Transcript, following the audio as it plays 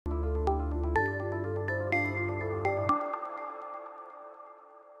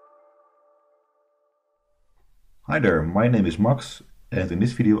Hi there, my name is Max, and in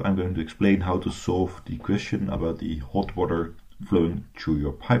this video I'm going to explain how to solve the question about the hot water flowing through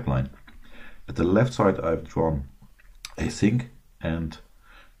your pipeline. At the left side I've drawn a sink and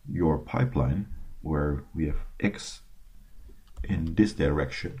your pipeline where we have X in this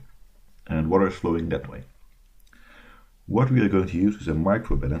direction and water is flowing that way. What we are going to use is a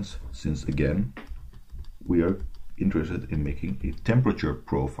microbalance, since again we are interested in making a temperature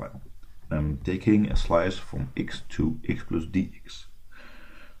profile. I'm taking a slice from x to x plus dx.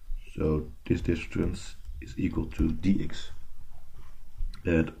 So this distance is equal to dx.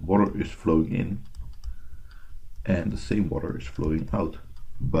 And water is flowing in and the same water is flowing out.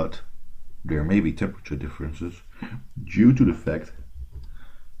 But there may be temperature differences due to the fact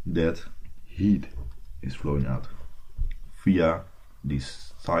that heat is flowing out via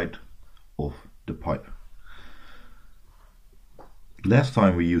this side of the pipe. Last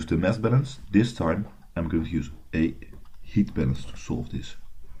time we used the mass balance. This time I'm going to use a heat balance to solve this.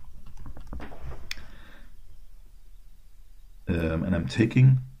 And I'm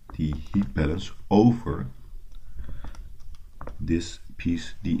taking the heat balance over this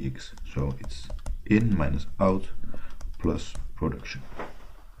piece dx. So it's in minus out plus production.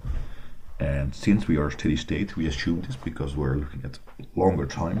 And since we are steady state, we assume this because we're looking at longer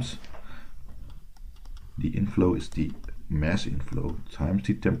times. The inflow is the mass inflow times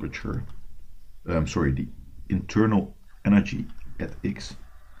the temperature, the internal energy at x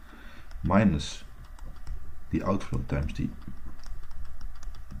minus the outflow times the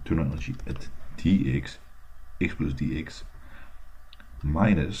internal energy at dx, x plus dx,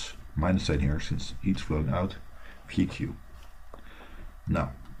 minus sign here since heat's flowing out, vq.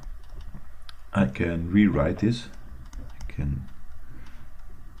 Now I can rewrite this. I can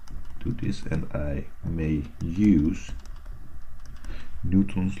do this and I may use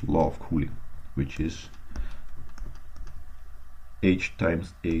Newton's law of cooling, which is H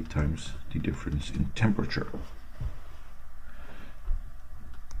times A times the difference in temperature.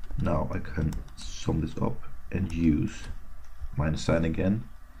 Now I can sum this up and use minus sign again,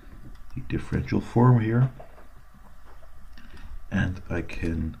 the differential form here, and I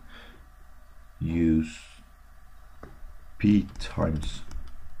can use P times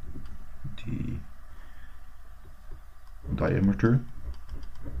the diameter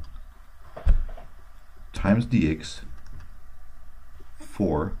times dx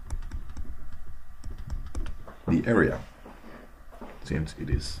for the area, since it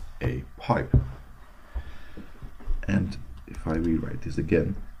is a pipe. And if I rewrite this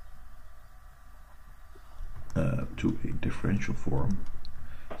again to a differential form,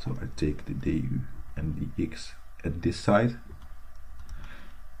 so I take the du and the x at this side,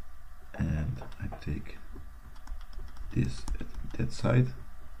 and I take this at that side,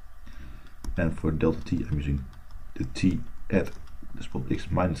 and for delta t I'm using the t at the spot x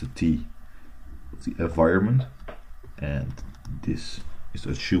minus the t of the environment, and this is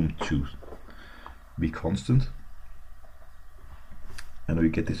assumed to be constant, and we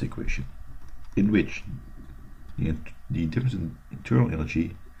get this equation in which the difference in internal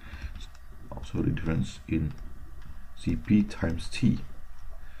energy is also the difference in Cp times T,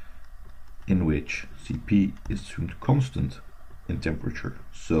 in which Cp is assumed constant in temperature,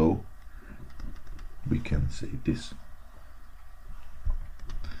 so we can say this,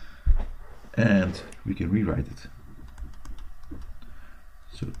 and we can rewrite it.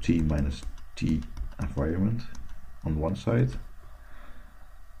 So T minus T environment on one side,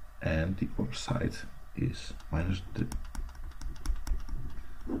 and the other side is minus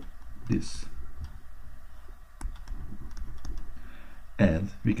this,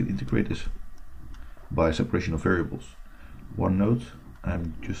 and we can integrate this by separation of variables. One note,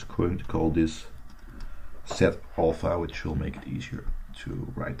 I'm just going to call this set alpha, which will make it easier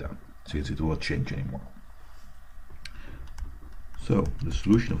to write down since it won't change anymore. So the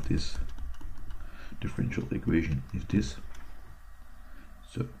solution of this differential equation is this.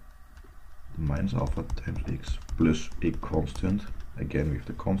 So minus alpha times x plus a constant, again we have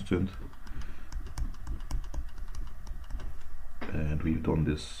the constant, and we've done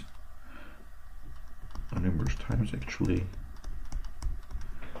this numerous times actually.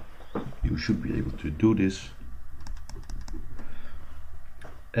 You should be able to do this,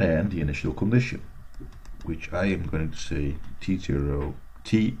 and the initial condition, which I am going to say T0,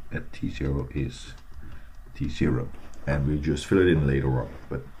 T at T0 is T0, and we'll just fill it in later on,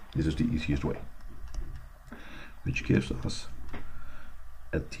 but this is the easiest way, which gives us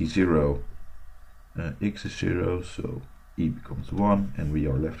at T0 x is 0, so E becomes 1, and we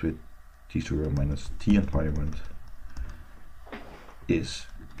are left with T0 minus T environment is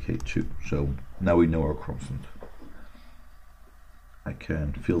K2. So now we know our constant. I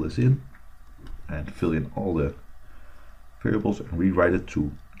can fill this in and fill in all the variables and rewrite it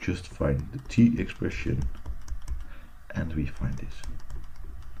to just find the t expression, and we find this.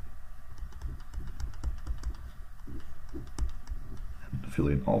 And fill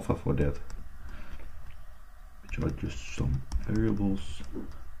in alpha for that, which are just some variables.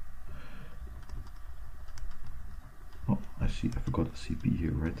 Oh, I see, I forgot the CP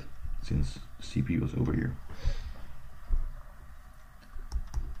here, right? Since CP was over here.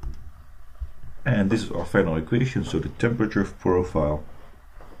 And this is our final equation, so the temperature profile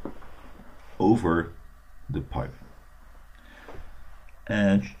over the pipe.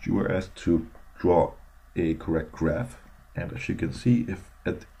 And you were asked to draw a correct graph, and as you can see, if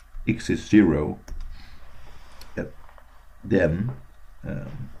at x is 0, then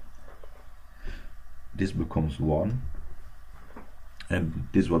this becomes 1, and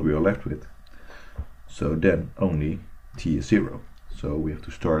this is what we are left with. So then only t is 0. So we have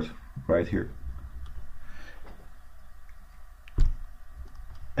to start right here.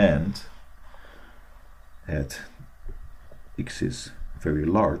 And at x is very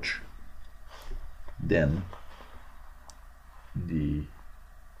large, then the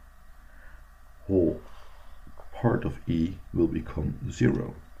whole part of E will become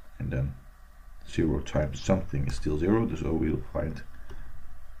 0, and then 0 times something is still 0, so we'll find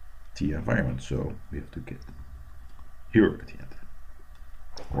T environment, so we have to get here at the end,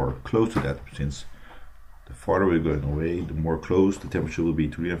 or close to that, since the farther we're going away, the more close the temperature will be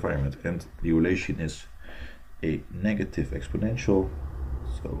to the environment, and the relation is a negative exponential,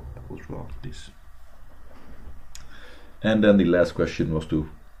 so I will draw this. And then the last question was to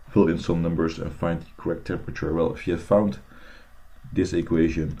fill in some numbers and find the correct temperature. Well, if you have found this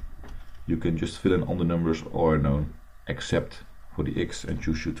equation, you can just fill in all the numbers all are known except for the x, and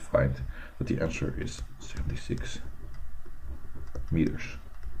you should find that the answer is 76 meters.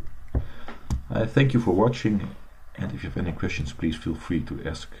 I thank you for watching, and if you have any questions, please feel free to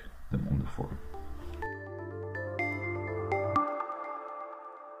ask them on the forum.